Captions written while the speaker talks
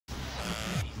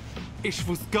Ich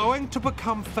was going to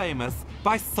become famous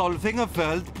by solving a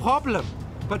world problem.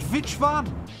 But which one?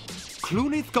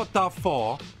 Clooney's got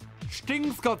Darfur,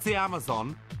 Sting's got the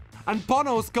Amazon, and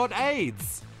Bono's got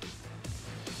AIDS.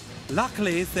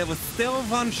 Luckily, there was still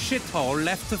one shithole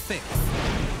left to fix.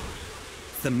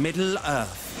 The Middle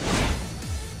Earth.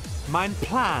 Mein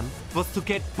plan was to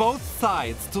get both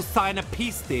sides to sign a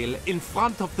peace deal in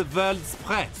front of the world's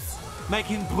press,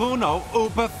 making Bruno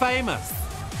uber famous.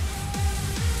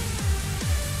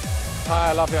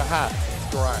 Hi, I love your hat. It's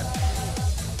great.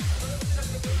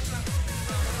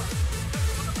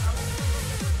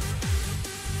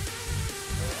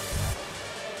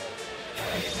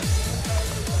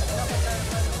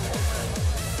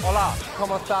 Hola,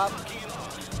 ¿cómo estás?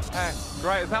 Hey,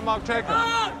 great. Is that Mark Jacobs?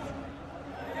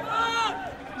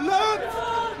 Look!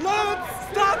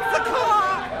 Stop the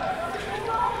car!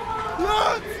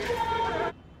 Look!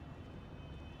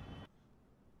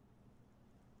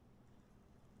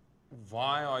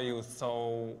 Why are you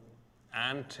so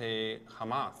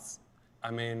anti-Hamas?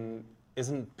 I mean,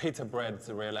 isn't pita bread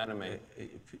the real enemy?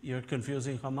 You're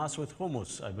confusing Hamas with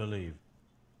hummus, I believe.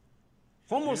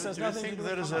 Hummus has Do you nothing to think do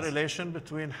there with is a Hamas. relation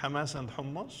between Hamas and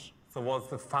hummus? So was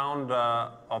the founder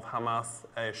of Hamas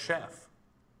a chef?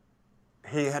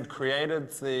 He had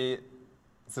created the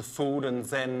food and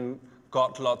then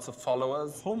got lots of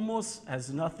followers? Hummus has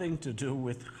nothing to do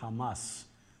with Hamas.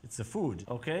 It's a food,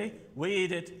 okay? We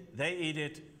eat it, they eat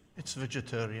it. It's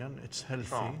vegetarian, it's healthy,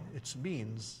 Sure. it's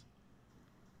beans.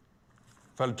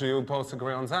 Well, do you both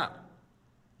agree on that?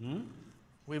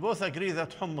 We both agree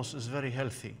that hummus is very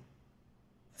healthy.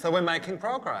 So we're making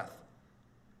progress.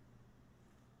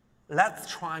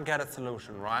 Let's try and get a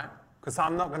solution, right? Because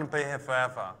I'm not going to be here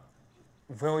forever.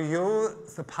 Will you,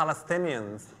 the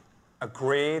Palestinians,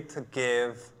 agree to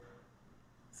give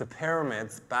the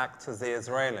pyramids back to the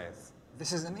Israelis?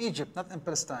 This is in Egypt, not in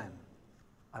Palestine.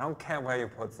 I don't care where you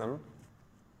put them.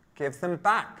 Give them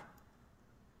back.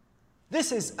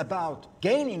 This is about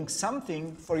gaining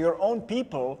something for your own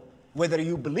people, whether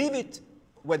you believe it,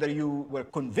 whether you were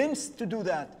convinced to do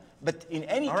that. But in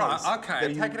any All case... right,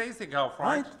 okay, take it easy,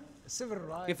 girlfriend. Right? Civil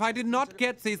rights. If I did not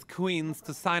get these queens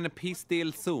to sign a peace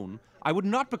deal soon, I would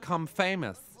not become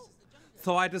famous.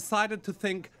 So I decided to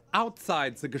think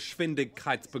outside the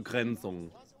Geschwindigkeitsbegrenzung.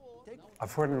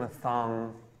 I've written a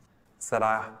song that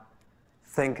I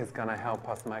think is going to help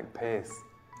us make peace.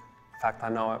 In fact, I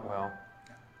know it will.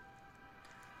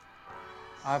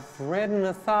 I've written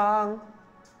a song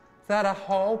that I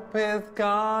hope is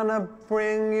gonna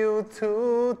bring you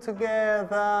two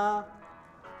together.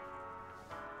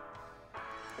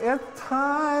 It's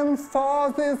time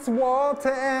for this war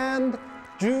to end.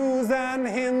 Jews and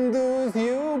Hindus,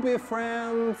 you be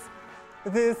friends.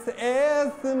 This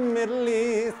is the Middle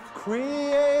East.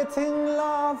 Creating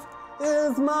love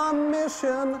is my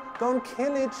mission. Don't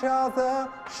kill each other,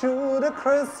 shoot a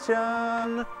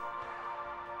Christian.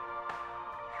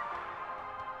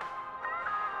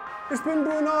 Ich bin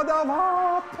Bruno, der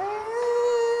war Peace.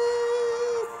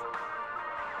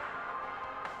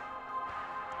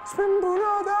 Ich bin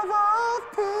Bruno, der war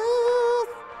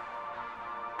Peace.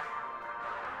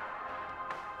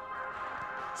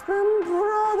 Ich bin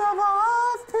Bruno, der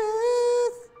war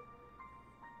Peace.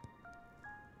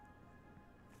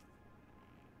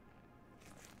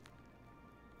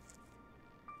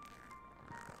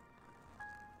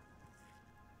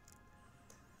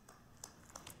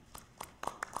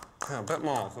 Yeah, a bit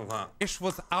more than that. Ich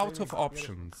was out of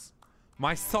options.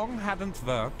 My song hadn't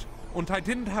worked, and I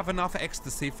didn't have enough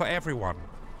ecstasy for everyone.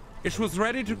 Ich was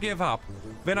ready to give up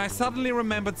when I suddenly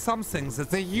remembered some things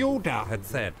that the Judah had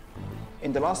said.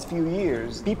 In the last few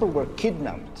years, people were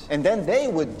kidnapped, and then they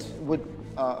would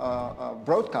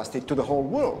broadcast it to the whole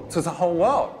world. To the whole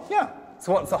world? Yeah.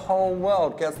 So what, the whole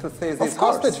world gets to see these Of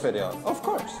course. hostage videos? Of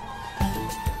course.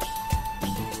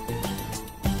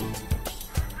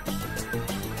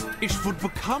 Ich would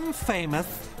become famous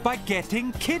by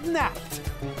getting kidnapped.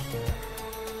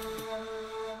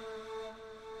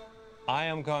 I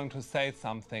am going to say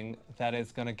something that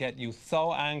is going to get you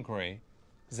so angry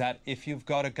that if you've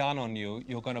got a gun on you,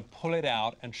 you're going to pull it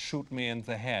out and shoot me in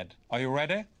the head. Are you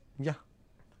ready? Yeah.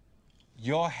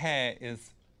 Your hair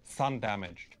is sun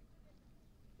damaged.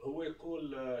 هو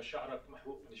يقول شعرك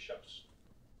محروق من الشمس.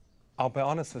 I'll be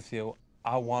honest with you,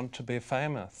 I want to be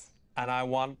famous. And I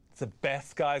want the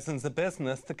best guys in the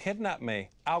business to kidnap me.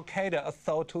 Al-Qaeda are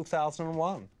so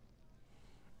 2001.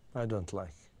 I don't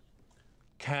like.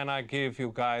 Can I give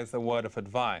you guys a word of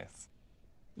advice?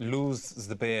 Lose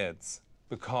the beards,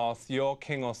 because your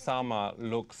King Osama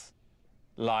looks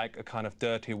like a kind of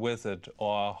dirty wizard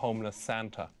or a homeless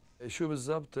Santa. شو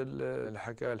بالضبط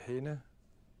الحكاية الحين؟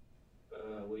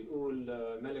 ويقول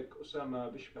ملك أسامة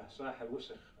بيشبه ساحر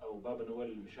وسخ أو بابا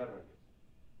نويل المشرد.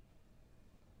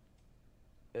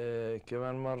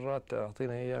 كمان مرة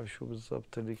تعطينا إياه شو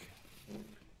بالضبط اللي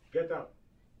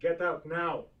Get out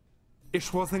now.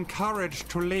 It was encouraged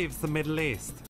to leave the Middle East.